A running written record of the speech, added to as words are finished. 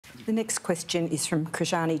The next question is from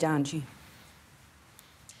Krishani Danji.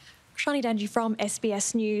 Shani Danji from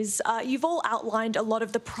SBS News. You've all outlined a lot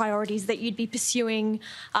of the priorities that you'd be pursuing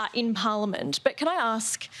in Parliament, but can I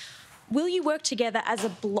ask, will you work together as a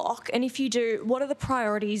bloc? And if you do, what are the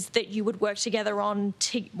priorities that you would work together on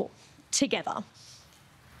together?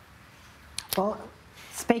 Well,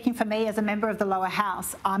 speaking for me as a member of the lower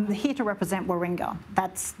house, I'm here to represent Warringah.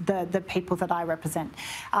 That's the people that I represent.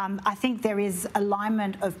 I think there is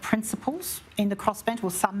alignment of principles in the crossbench,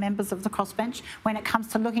 or some members of the crossbench, when it comes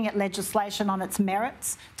to looking at legislation on its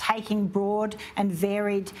merits, taking broad and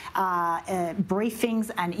varied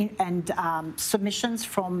briefings and submissions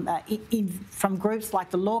from groups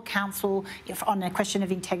like the Law Council on a question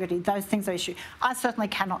of integrity. Those things are issues. I certainly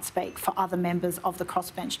cannot speak for other members of the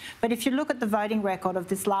crossbench, but if you look at the voting record of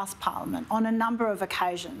this last Parliament, on a number of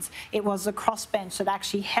occasions, it was the crossbench that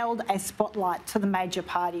actually held a spotlight to the major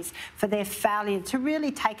parties for their failure to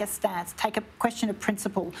really take a stance, take a question of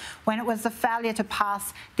principle, when it was the failure to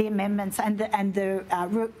pass the amendments and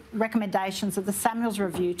the recommendations of the Samuels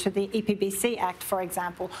Review to the EPBC Act, for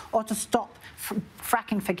example, or to stop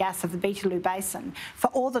fracking for gas of the Beetaloo Basin. For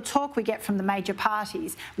all the talk we get from the major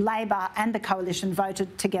parties, Labor and the Coalition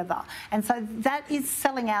voted together. And so that is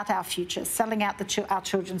selling out our future, selling out our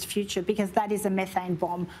children's future, because that is a methane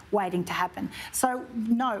bomb waiting to happen. So,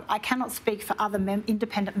 no, I cannot speak for other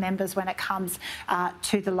independent members when it comes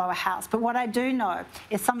to the lower house. But what I do know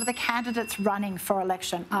is some of the candidates running for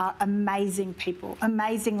election are amazing people,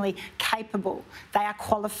 amazingly capable. They are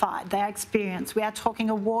qualified, they are experienced. We are talking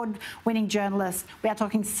award-winning journalists. We are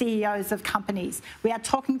talking CEOs of companies. We are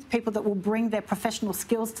talking to people that will bring their professional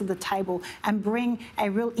skills to the table and bring a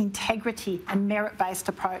real integrity and merit-based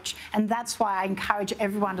approach. And that's why I encourage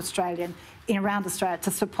everyone around Australia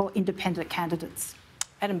to support independent candidates.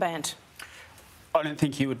 Adam Bant. I don't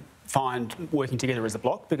think you would find working together as a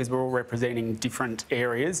bloc, because we're all representing different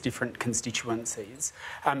areas, different constituencies.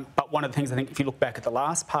 But one of the things I think, if you look back at the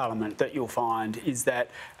last Parliament, that you'll find is that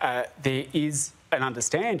there is an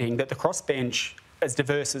understanding that the crossbench, as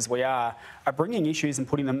diverse as we are bringing issues and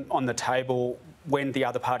putting them on the table when the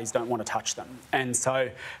other parties don't want to touch them. And so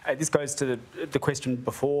this goes to the question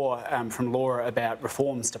before from Laura about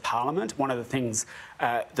reforms to Parliament. One of the things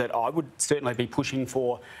that I would certainly be pushing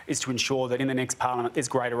for is to ensure that in the next Parliament there's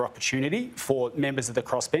greater opportunity for members of the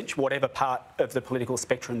crossbench, whatever part of the political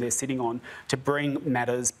spectrum they're sitting on, to bring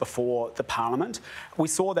matters before the Parliament. We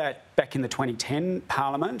saw that back in the 2010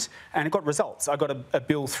 Parliament, and it got results. I got a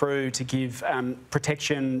bill through to give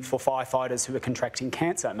protection for firefighters who are contracting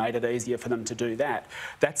cancer. It made it easier for them to do that.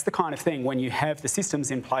 That's the kind of thing, when you have the systems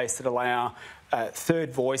in place that allow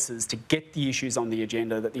third voices to get the issues on the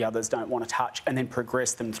agenda that the others don't want to touch and then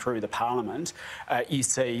progress them through the Parliament, you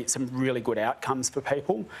see some really good outcomes for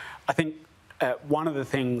people. I think one of the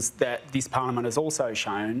things that this Parliament has also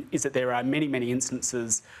shown is that there are many, many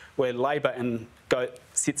instances where Labor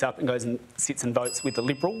sits up and goes and sits and votes with the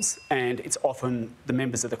Liberals, and it's often the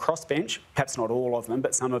members of the crossbench, perhaps not all of them,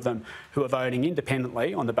 but some of them, who are voting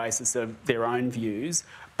independently on the basis of their own views,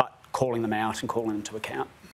 but calling them out and calling them to account.